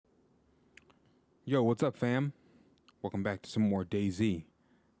Yo, what's up, fam? Welcome back to some more DayZ.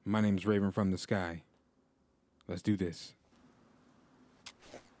 My name's Raven from the Sky. Let's do this.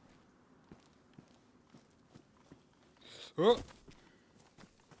 Oh!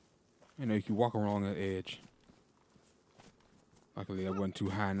 You know, you can walk along the edge. Luckily, that wasn't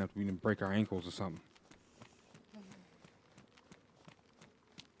too high enough we didn't break our ankles or something.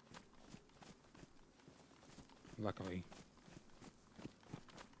 Luckily.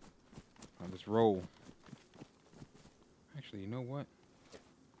 I'll just roll. Actually, you know what?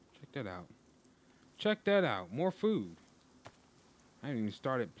 Check that out. Check that out. More food. I haven't even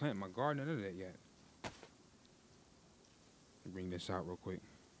started planting my garden or none of that yet. Let me bring this out real quick.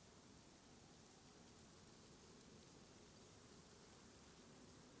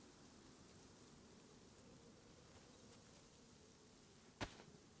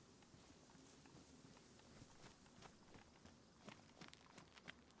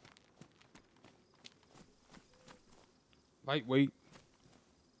 Lightweight.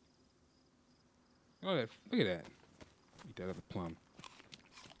 Oh, look at that. Eat that other plum.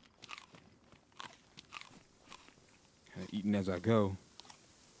 Kind of eating as I go.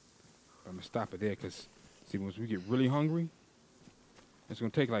 I'm gonna stop it there because, see, once we get really hungry, it's gonna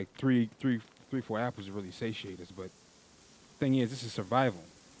take like three, 4 apples to really satiate us. But thing is, this is survival.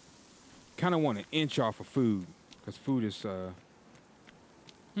 Kind of want to inch off of food because food is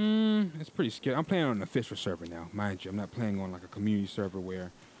it's pretty scary. I'm playing on an official server now, mind you. I'm not playing on like a community server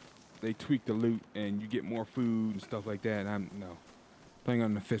where they tweak the loot and you get more food and stuff like that. I'm no playing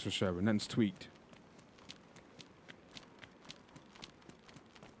on an official server. Nothing's tweaked.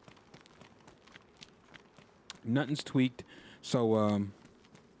 Nothing's tweaked. So when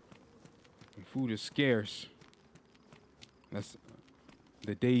food is scarce, that's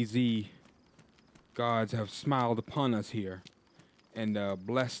the DayZ gods have smiled upon us here and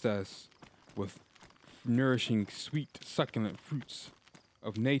blessed us with nourishing, sweet, succulent fruits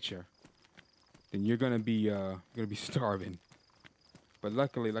of nature. Then you're gonna be starving. But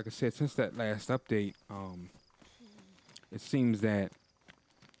luckily, like I said, since that last update, it seems that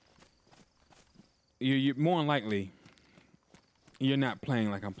you're more than likely you're not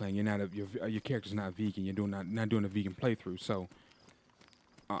playing like I'm playing. You're not your character's not vegan. You're not doing a vegan playthrough. So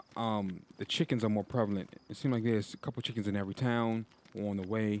the chickens are more prevalent. It seems like there's a couple chickens in every town or on the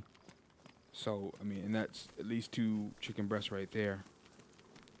way. So I mean, and that's at least 2 chicken breasts right there.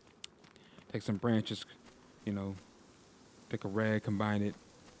 Take some branches, you know, take a rag, combine it.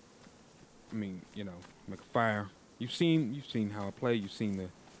 I mean, you know, make a fire. You've seen how I play. You've seen the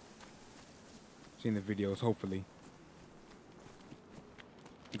videos. Hopefully,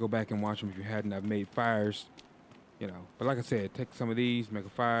 go back and watch them if you hadn't. I've made fires, you know. But like I said, take some of these, make a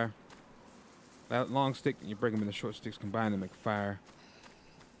fire. That long stick, and you break them into short sticks, combine them, make a fire.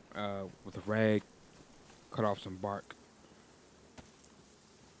 With a rag, cut off some bark.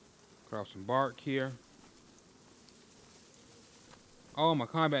 Cut off some bark here. Oh, my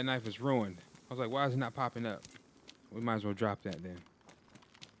combat knife is ruined. I was like, why is it not popping up? We might as well drop that then.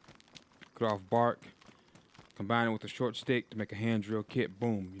 Cut off bark. Combine it with a short stick to make a hand drill kit.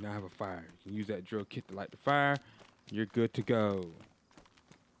 Boom, you now have a fire. You can use that drill kit to light the fire. You're good to go.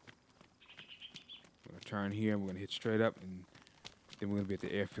 We're gonna turn here and we're gonna hit straight up, and then we're gonna be at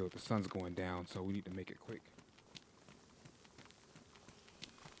the airfield. The sun's going down, so we need to make it quick.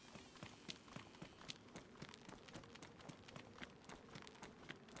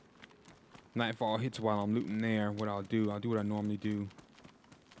 Nightfall hits while I'm looting there. What I'll do what I normally do.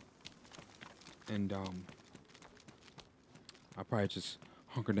 And I'll probably just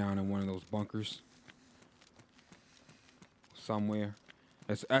hunker down in one of those bunkers somewhere.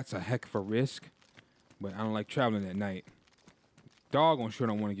 That's a heck of a risk, but I don't like traveling at night. Doggone sure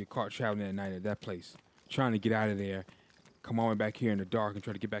don't want to get caught traveling at night at that place. Trying to get out of there, come all the way back here in the dark and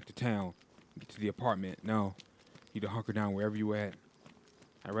try to get back to town, get to the apartment. No, you need to hunker down wherever you at.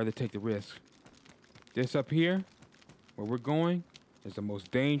 I'd rather take the risk. This up here, where we're going, is the most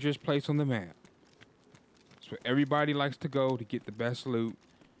dangerous place on the map. It's where everybody likes to go to get the best loot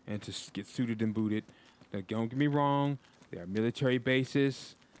and to get suited and booted. Now, don't get me wrong, there are military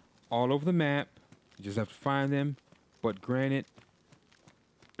bases all over the map. You just have to find them. But granted,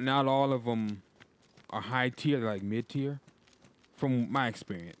 not all of them are high tier, they're like mid tier, from my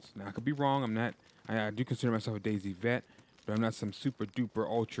experience. Now, I could be wrong. I do consider myself a DayZ vet, but I'm not some super duper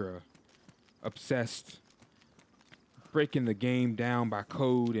ultra obsessed breaking the game down by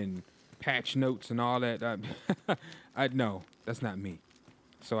code and patch notes and all that. No, that's not me.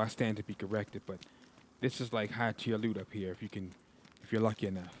 So I stand to be corrected, but this is like high tier loot up here if you're lucky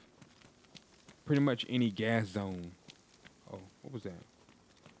enough. Pretty much any gas zone. Oh, what was that?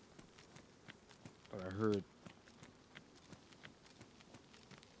 Thought I heard.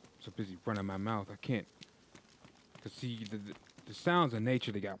 So busy running my mouth, I can't. Cause see the sounds of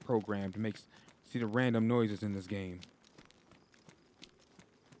nature they got programmed to make. See the random noises in this game.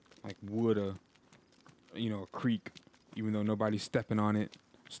 Like wood or, a creek, even though nobody's stepping on it.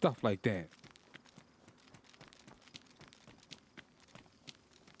 Stuff like that.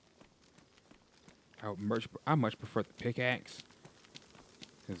 I much prefer the pickaxe.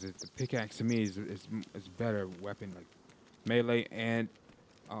 Because the pickaxe to me is better weapon, like melee and,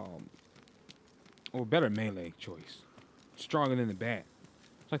 better melee choice. Stronger than the bat.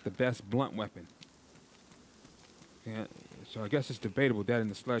 It's like the best blunt weapon. Yeah, so I guess it's debatable that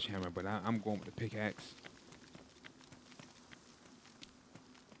and the sledgehammer, but I'm going with the pickaxe.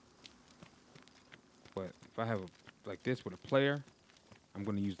 But if I have like this with a player, I'm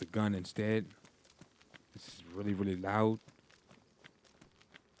going to use the gun instead. This is really, really loud.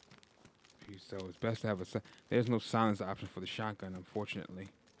 So it's best to have there's no silence option for the shotgun, unfortunately.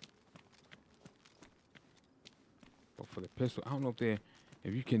 But for the pistol, I don't know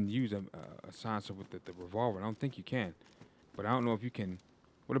if you can use a silencer with the revolver. I don't think you can. But I don't know if you can.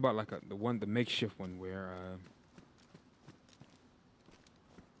 What about like the makeshift one where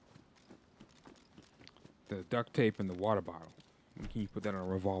the duct tape and the water bottle? Can you put that on a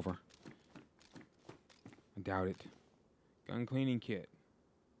revolver? I doubt it. Gun cleaning kit.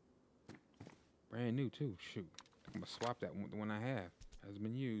 Brand new too. Shoot. I'm gonna swap that one, the one I have. Hasn't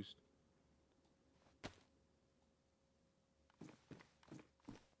been used.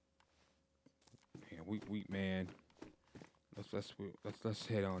 Yeah, we man. Let's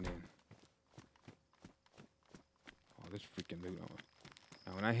head on in. Oh, this freaking loot on.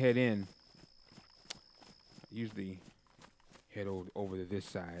 Now when I head in, I usually head over to this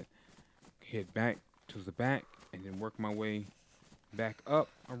side, head back to the back, and then work my way back up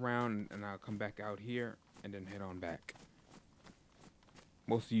around, and I'll come back out here and then head on back.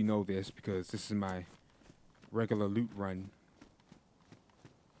 Most of you know this because this is my regular loot run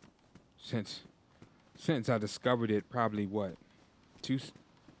since I discovered it probably what, two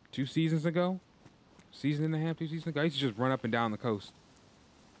seasons ago? Season and a half, 2 seasons ago? I used to just run up and down the coast.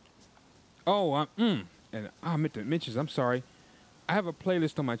 Oh, and I meant to mention, I'm sorry. I have a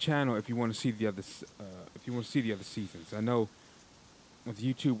playlist on my channel if you want to see the other seasons. I know with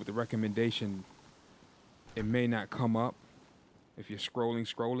YouTube with the recommendation, it may not come up if you're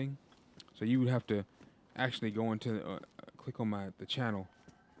scrolling. So you would have to actually go into click on the channel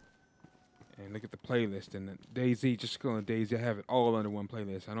and look at the playlist. And the DayZ, just go on DayZ. I have it all under one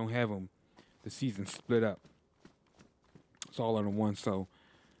playlist. I don't have them the seasons split up. It's all under one. So,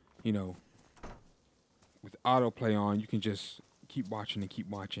 with autoplay on, you can just keep watching and keep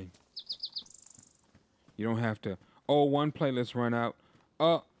watching. You don't have to. Oh, one playlist run out.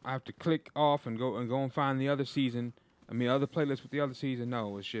 I have to click off and go and find the other season. Other playlist with the other season.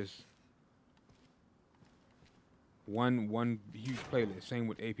 No, it's just one huge playlist. Same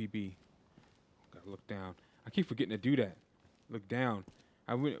with APB. Gotta look down. I keep forgetting to do that. Look down.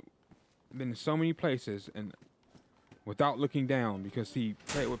 I've been in so many places and without looking down, because see,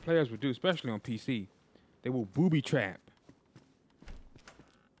 what players would do, especially on PC, they will booby trap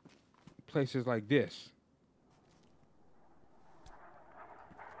places like this.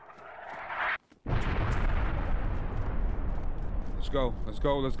 Let's go. We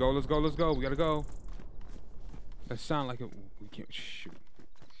gotta go. That sound like we can't shoot.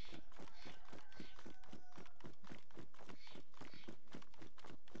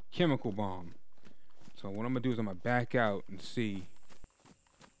 Chemical bomb. So what I'm gonna do is I'm gonna back out and see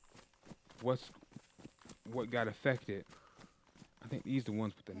what got affected. I think these are the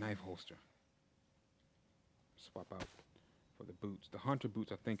ones with the knife holster. Swap out for the boots. The hunter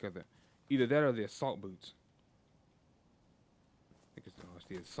boots, I think, are either that or the assault boots. I think it's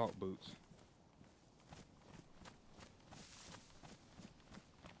the assault boots.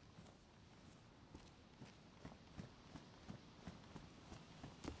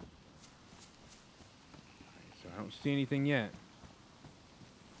 So I don't see anything yet.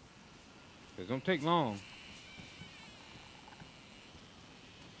 It don't take long.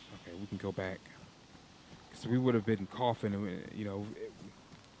 Okay, we can go back. Because we would have been coughing, it would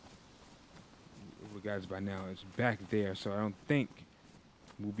have got us by now. It's back there, so I don't think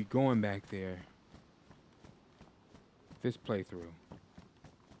we'll be going back there this playthrough.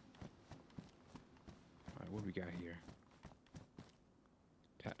 Alright, what do we got here?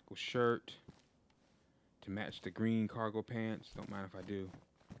 Tactical shirt to match the green cargo pants. Don't mind if I do.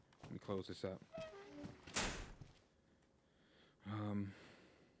 Let me close this up.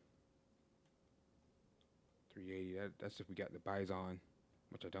 380. That's if we got the bison,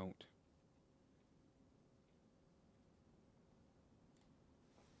 which I don't.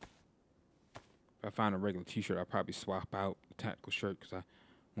 If I find a regular t-shirt, I'll probably swap out the tactical shirt because I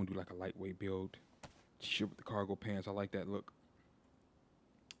want to do like a lightweight build. T-shirt with the cargo pants. I like that look.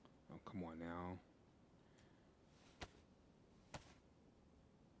 Oh, come on now.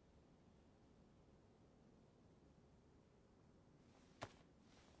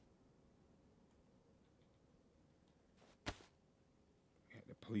 Had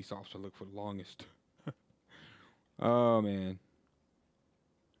the police officer look for the longest. Oh, man.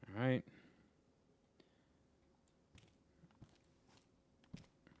 All right.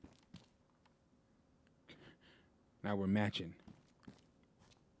 Now we're matching.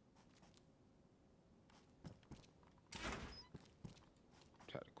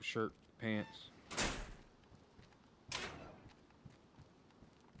 Tactical shirt, pants. All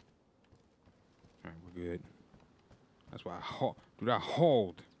right, we're good. That's why I hauled. Dude, I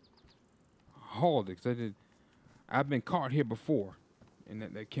hauled it because I've been caught here before, and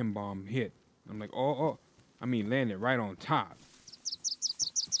that chem bomb hit. I'm like, oh, I mean, landed right on top.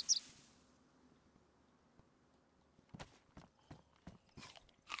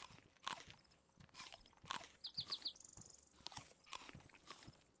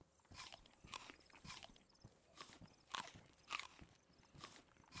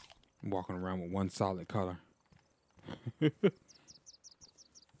 I'm walking around with one solid color. Might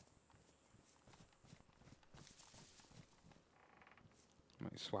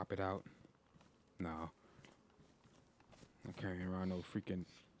swap it out. No. I'm carrying around no freaking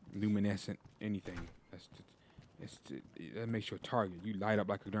luminescent anything. That makes you a target. You light up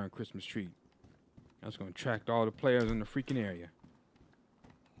like a darn Christmas tree. That's gonna attract all the players in the freaking area.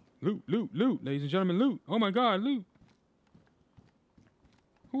 Loot, loot, loot, ladies and gentlemen, loot. Oh my God, loot.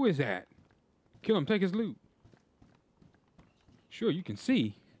 Who is that? Kill him, take his loot. Sure, you can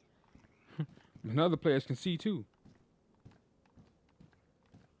see. And other players can see too.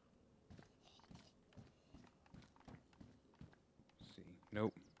 Let's see.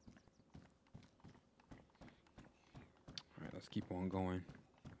 Nope. Alright, let's keep on going.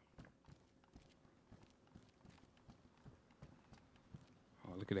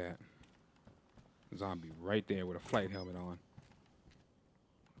 Oh, look at that. Zombie right there with a flight helmet on.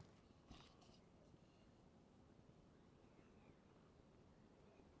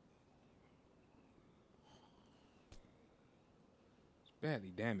 It's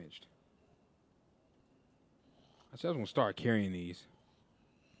badly damaged. I said I was going to start carrying these.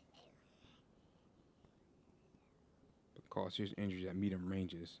 But cause serious injuries at medium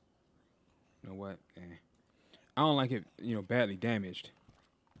ranges. You know what? I don't like it, badly damaged.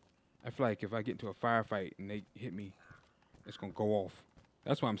 I feel like if I get into a firefight and they hit me, it's going to go off.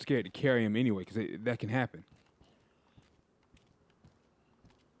 That's why I'm scared to carry them anyway, because that can happen.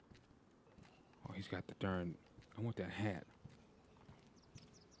 Oh, he's got the darn... I want that hat.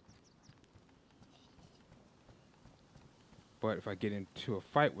 But if I get into a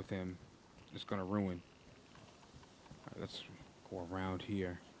fight with him, it's going to ruin. All right, let's go around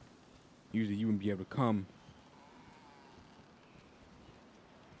here. Usually you wouldn't be able to come.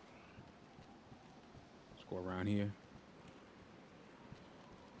 Let's go around here.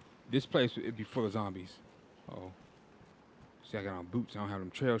 This place, it'd be full of zombies. Uh-oh. See, I got on boots. I don't have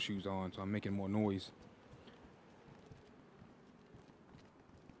them trail shoes on, so I'm making more noise.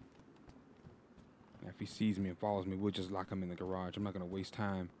 Now, if he sees me and follows me, we'll just lock him in the garage. I'm not going to waste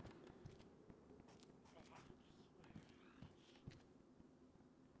time.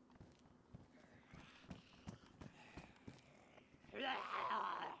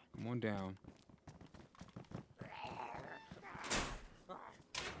 Come on down.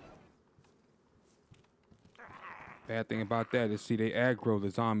 Bad thing about that is, see, they aggro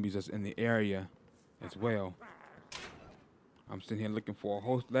the zombies that's in the area as well. I'm sitting here looking for a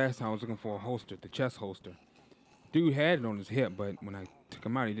holster. Last time I was looking for a holster, the chest holster. Dude had it on his hip, but when I took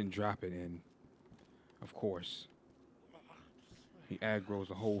him out, he didn't drop it. And, of course, he aggroes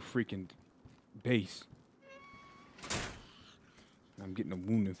the whole freaking base. I'm getting a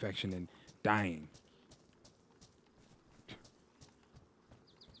wound infection and dying.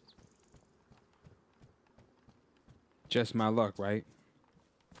 Just my luck, right?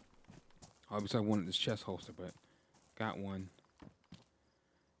 Obviously, I wanted this chest holster, but got one.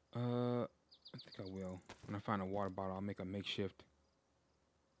 I think I will. When I find a water bottle, I'll make a makeshift.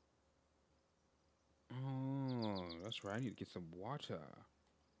 Oh, that's right. I need to get some water.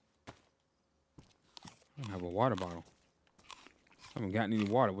 I don't have a water bottle. I haven't gotten any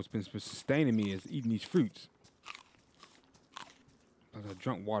water. What's been sustaining me is eating these fruits. I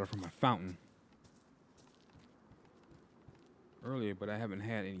drank water from my fountain earlier, but I haven't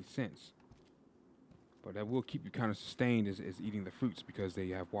had any since. But that will keep you kind of sustained is eating the fruits because they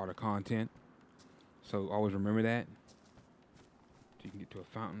have water content. So always remember that. So you can get to a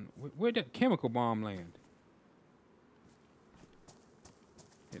fountain. Where'd that chemical bomb land?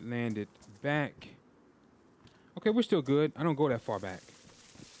 It landed back. Okay, we're still good. I don't go that far back.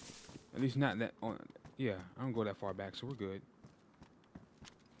 At least not that on. Yeah, I don't go that far back, so we're good.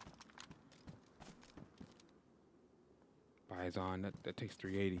 Bison, that takes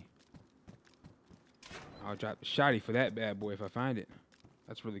 380. I'll drop the shotty for that bad boy if I find it.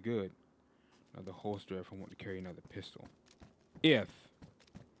 That's really good. Another holster if I want to carry another pistol. If.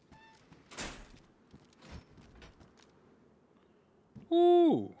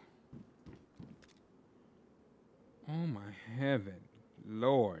 Ooh. Oh my heaven.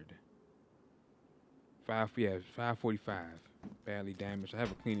 Lord. 545. Badly damaged. I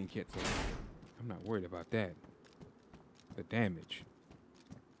have a cleaning kit, so I'm not worried about that. The damage.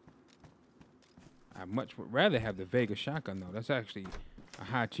 I much would rather have the Vega shotgun, though. That's actually a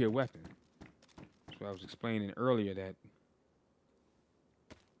high-tier weapon. So I was explaining earlier that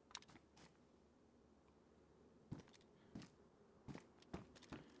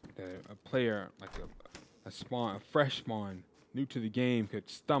a player, like a fresh spawn, new to the game, could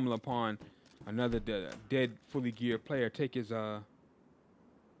stumble upon another dead, fully geared player, take his well,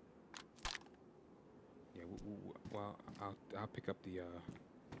 I'll pick up the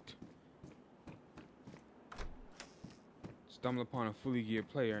stumble upon a fully geared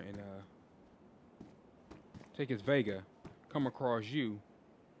player and take his Vega, come across you,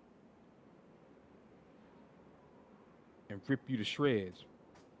 and rip you to shreds.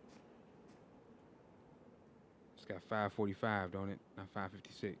 It's got 545, don't it? Not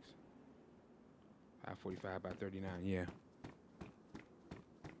 556. 545 by 39, yeah.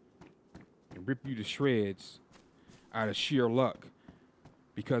 And rip you to shreds out of sheer luck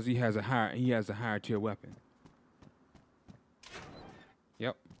because he has a higher tier weapon.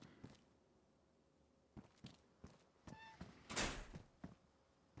 Yep.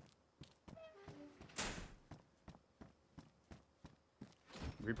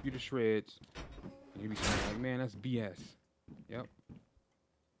 Rip you to shreds. And you be saying like, man, that's BS. Yep.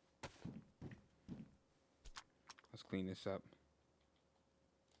 Let's clean this up.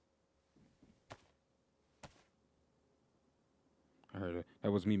 I heard it.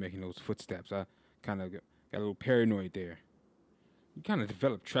 That was me making those footsteps. I kind of got a little paranoid there. You kind of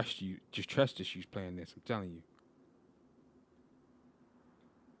develop trust issues playing this, I'm telling you.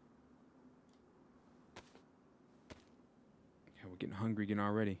 Yeah, we're getting hungry again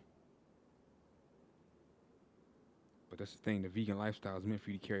already. But that's the thing, the vegan lifestyle is meant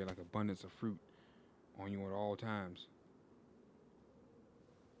for you to carry like abundance of fruit on you at all times.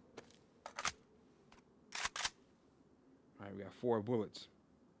 All right, we got 4 bullets.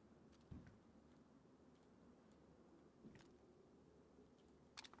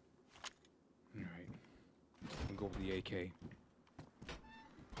 All right, we'll go with the AK.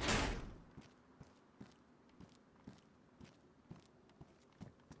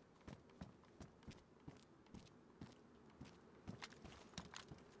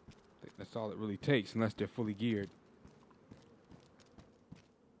 That's all it really takes, unless they're fully geared.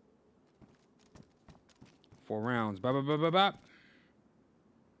 4 rounds. Bop, bop, bop, bop, bop.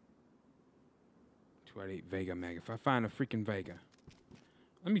 2 out of 8 Vega mag. If I find a freaking Vega,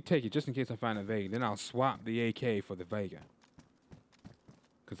 let me take it just in case I find a Vega. Then I'll swap the AK for the Vega.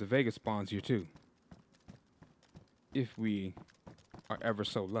 Because the Vega spawns here too. If we are ever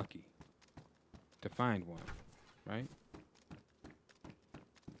so lucky to find one, right?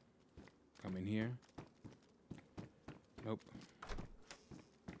 Come in here. Nope.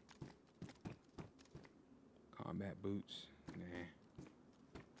 Combat boots. Nah.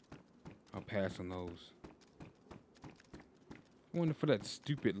 I'll pass on those. I wonder for that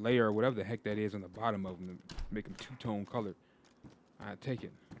stupid layer or whatever the heck that is on the bottom of them to make them two-tone colored. I'd take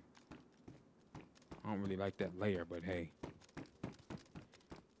it. I don't really like that layer, but hey.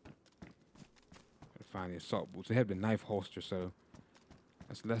 Gotta find the assault boots. They have the knife holster, so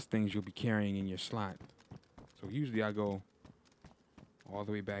that's less things you'll be carrying in your slot. So usually I go all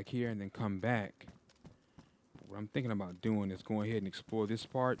the way back here and then come back. But what I'm thinking about doing is going ahead and explore this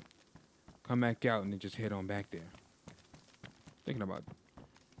part, come back out, and then just head on back there. Thinking about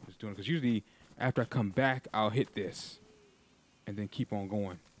just doing it, because usually after I come back, I'll hit this and then keep on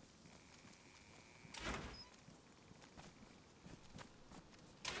going.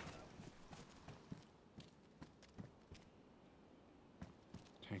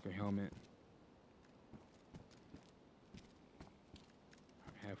 Tanker helmet.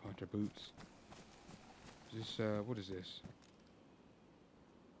 I have hunter boots. Is this, what is this?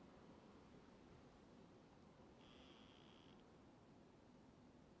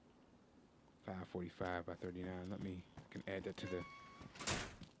 545 by 39. Let me can add that to the.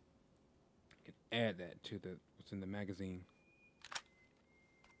 Can add that to the what's in the magazine.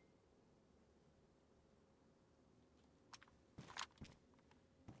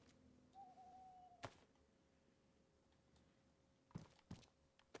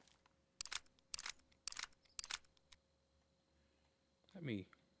 Let me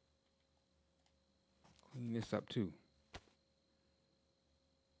clean this up too.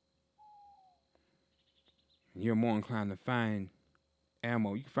 You're more inclined to find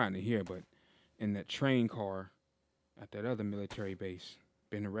ammo. You can find it here, but in that train car at that other military base,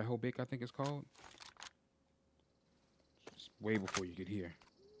 Ben Rehoboth, I think it's called. It's way before you get here.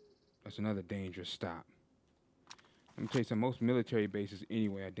 That's another dangerous stop. Let me tell you something. Most military bases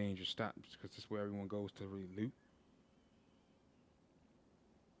anyway are dangerous stops because it's where everyone goes to really loot.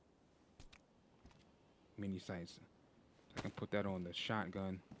 Mini sights. I can put that on the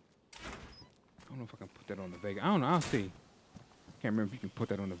shotgun. I don't know if I can put that on the Vega. I don't know. I'll see. Can't remember if you can put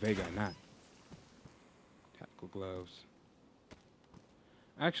that on the Vega or not. Tactical gloves.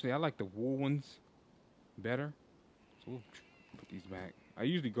 Actually, I like the wool ones better. So we'll put these back. I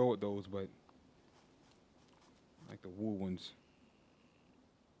usually go with those, but I like the wool ones.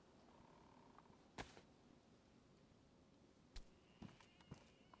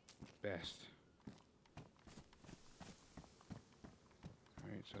 Best.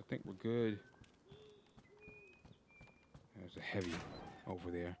 Alright, so I think we're good. There's a heavy over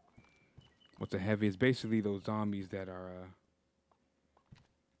there. What's a heavy? It's basically those zombies that are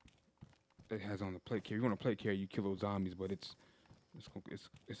that has on the plate carrier. You want to plate carrier, you kill those zombies, but it's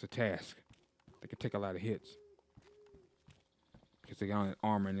a task. They can take a lot of hits because they got on that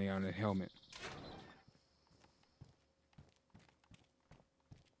armor and they got on that helmet.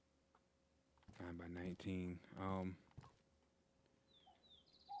 By 19. All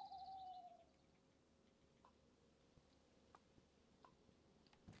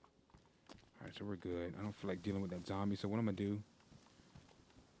right, so we're good. I don't feel like dealing with that zombie, so what I'm gonna do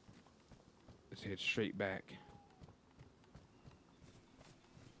is head straight back.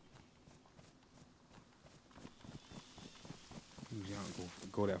 Usually I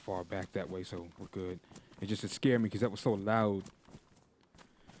don't go that far back that way, so we're good. It just scared me because that was so loud.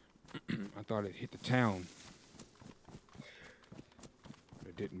 I thought it hit the town, but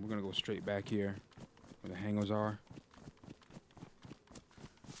it didn't. We're gonna go straight back here where the hangars are.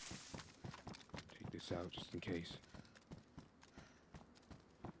 Take this out just in case.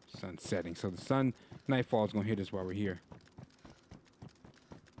 Sun's setting, so the nightfall is gonna hit us while we're here.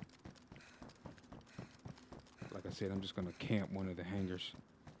 Like I said, I'm just gonna camp one of the hangars.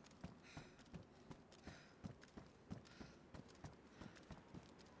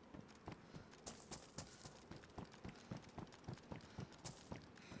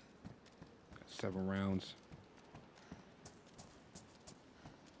 Got 7 rounds.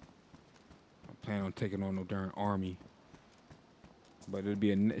 I plan on taking on no darn army. But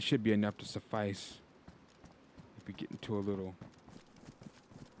it should be enough to suffice if we get into a little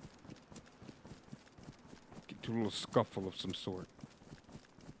scuffle of some sort.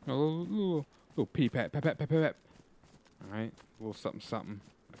 A little pee-pat, pat. All right, a little something.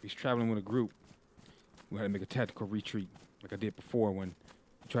 If he's traveling with a group, we had to make a tactical retreat, like I did before when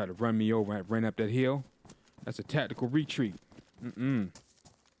he tried to run me over and I ran up that hill. That's a tactical retreat. No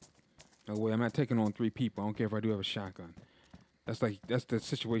way, I'm not taking on 3 people. I don't care if I do have a shotgun. That's the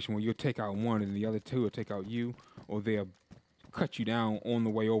situation where you'll take out one and the other 2 will take out you, or they'll cut you down on the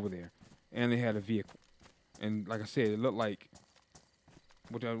way over there. And they had a vehicle, and like I said, it looked like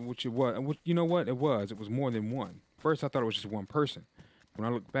which it was. You know what? It was more than one. First, I thought it was just one person. When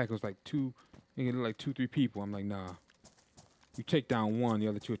I looked back, it was like 2. It looked like 2, 3 people. I'm like, nah. You take down one, the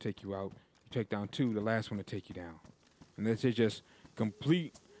other 2 will take you out. You take down 2, the last one will take you down. And this is just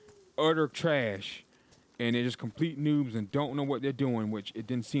complete, utter trash. And they're just complete noobs and don't know what they're doing, which it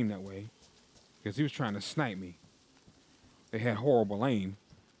didn't seem that way. Because he was trying to snipe me. They had horrible aim.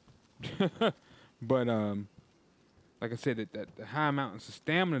 But, like I said, that the high amounts of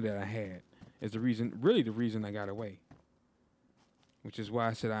stamina that I had is really the reason I got away. Which is why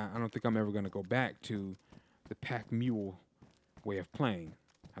I said I don't think I'm ever going to go back to the pack mule way of playing.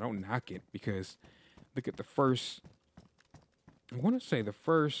 I don't knock it because look at the first, I want to say the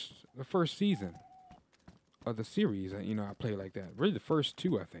first season of the series, I played like that. Really, the first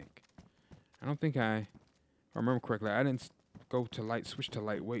 2, I think. I don't think if I remember correctly, I didn't switch to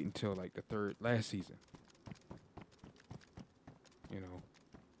lightweight until like the last season.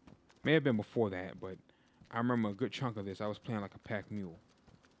 May have been before that, but I remember a good chunk of this. I was playing like a pack mule.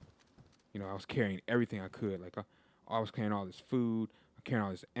 I was carrying everything I could. Like I was carrying all this food. carrying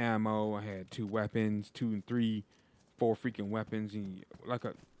all this ammo. I had 2 weapons, 2 and 3, 4 freaking weapons, and like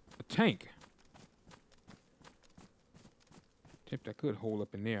a tank. Except I could hold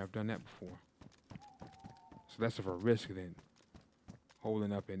up in there. I've done that before. So that's of a risk then.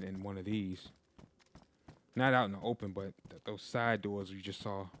 Holding up in one of these. Not out in the open, but those side doors you just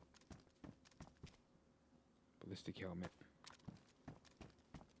saw. Ballistic helmet.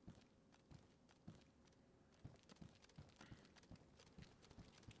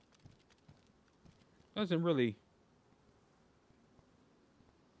 Doesn't really.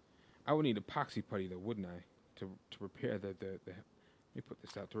 I would need epoxy putty though, wouldn't I? To repair the let me put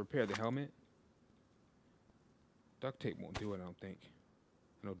this out. To repair the helmet. Duct tape won't do it, I don't think.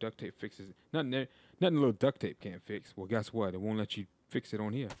 I know duct tape fixes it. Nothing a little duct tape can't fix. Well, guess what? It won't let you fix it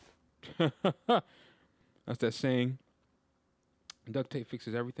on here. That's that saying. Duct tape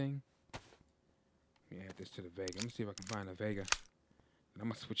fixes everything. Let me add this to the Vega. Let me see if I can find a Vega. I'm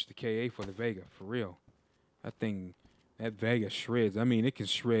going to switch to KA for the Vega, for real. That Vega shreds. I mean, it can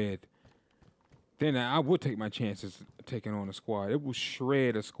shred. Then I would take my chances taking on a squad. It will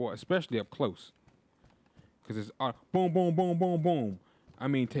shred a squad, especially up close. Because it's boom, boom, boom, boom, boom. I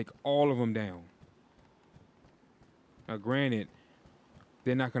mean, take all of them down. Now, granted,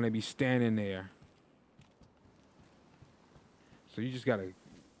 they're not going to be standing there. So you just got to,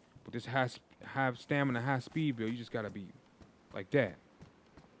 with this high stamina, high speed build, you just got to be like that.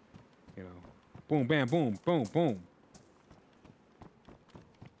 You know, boom, bam, boom, boom, boom.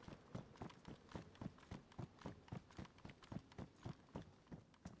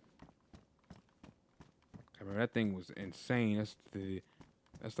 I remember that thing was insane.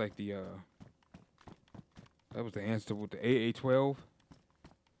 That's like the that was the answer with the AA-12.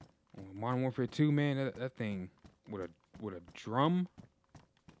 Modern Warfare 2, man, that thing with a drum.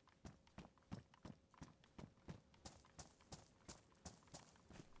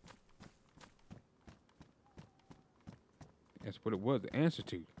 That's what it was, the answer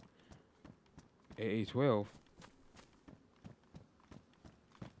to. AA-12.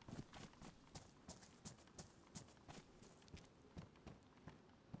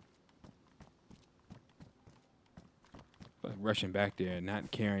 Like rushing back there and not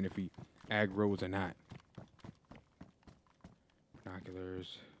caring if he aggroes or not.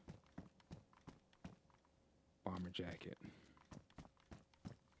 Binoculars. Bomber jacket.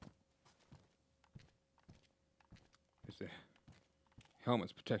 There's a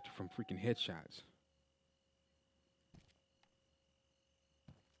helmet's protected from freaking headshots.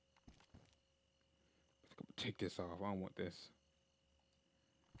 Take this off. I don't want this.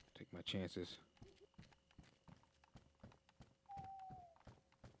 Take my chances.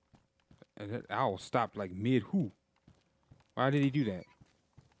 And that owl stopped like mid-who. Why did he do that?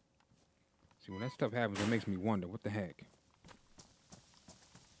 See, when that stuff happens, it makes me wonder, what the heck?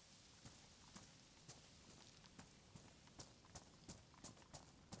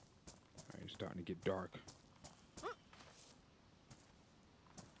 Alright, it's starting to get dark.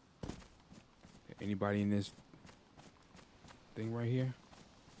 Anybody in this thing right here?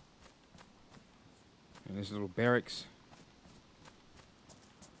 And this little barracks.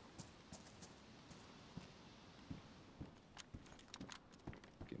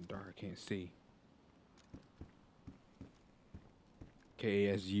 Getting dark, I can't see.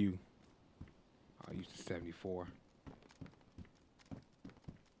 KASU. I'll use the 74.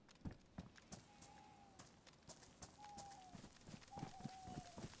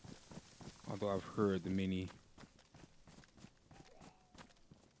 Although I've heard the mini.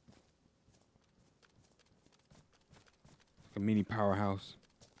 A mini powerhouse.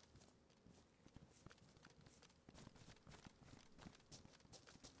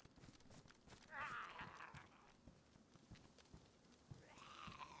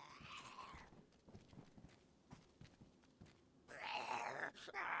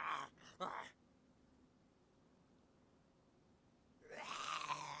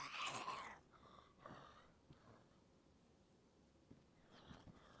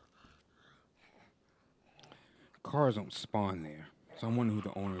 Cars don't spawn there, so I'm wondering who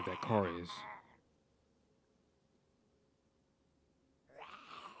the owner of that car is.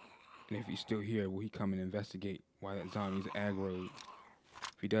 And if he's still here, will he come and investigate why that zombie's aggroed?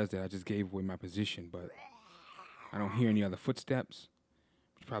 If he does that, I just gave away my position, but I don't hear any other footsteps,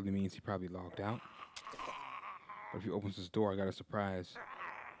 which probably means he probably logged out. But if he opens his door, I got a surprise.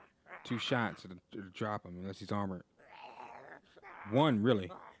 2 shots, it'll drop him unless he's armored. 1, really.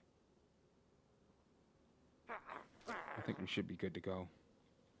 I think we should be good to go.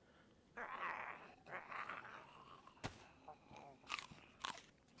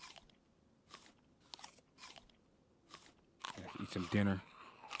 Let's eat eat some dinner.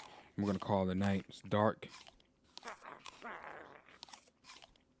 We're gonna call it a night. It's dark.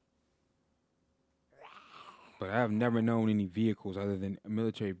 But I have never known any vehicles other than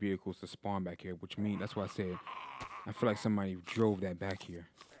military vehicles to spawn back here, which means that's why I said I feel like somebody drove that back here.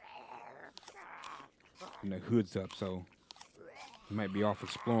 And the hood's up, so he might be off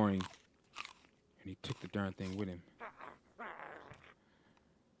exploring, and he took the darn thing with him.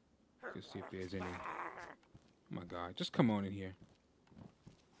 Let's see if there's any. Oh my God, just come on in here.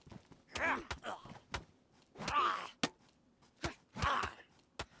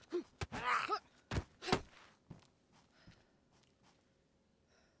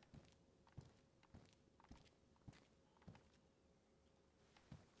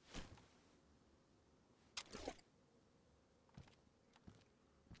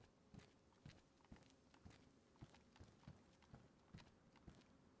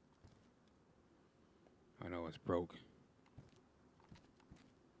 I know it's broke.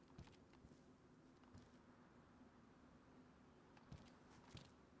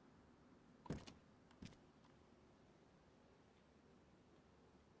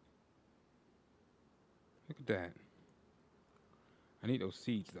 Look at that. I need those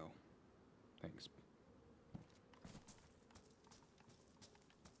seeds though. Thanks.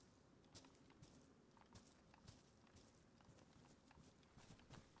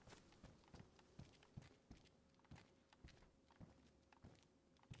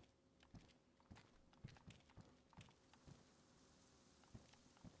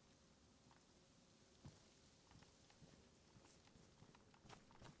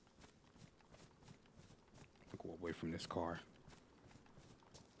 Go away from this car.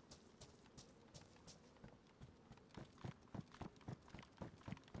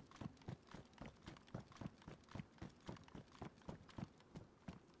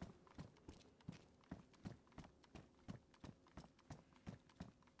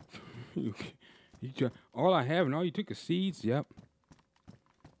 All I have and all you took is seeds? Yep.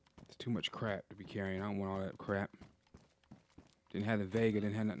 It's too much crap to be carrying. I don't want all that crap. Didn't have the Vega,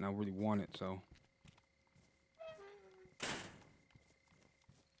 didn't have nothing I really wanted, so.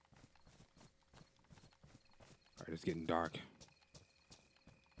 Alright, it's getting dark.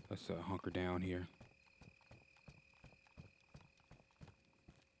 Let's hunker down here.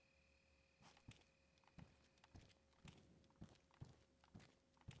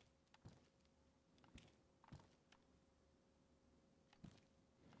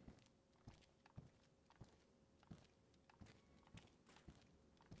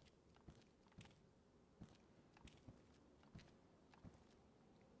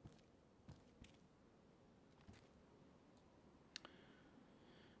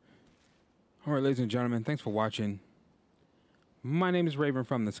 All right, ladies and gentlemen, thanks for watching. My name is Raven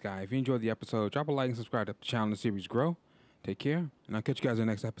from the Sky. If you enjoyed the episode, drop a like and subscribe to the channel and the series grow. Take care, and I'll catch you guys in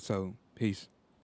the next episode. Peace.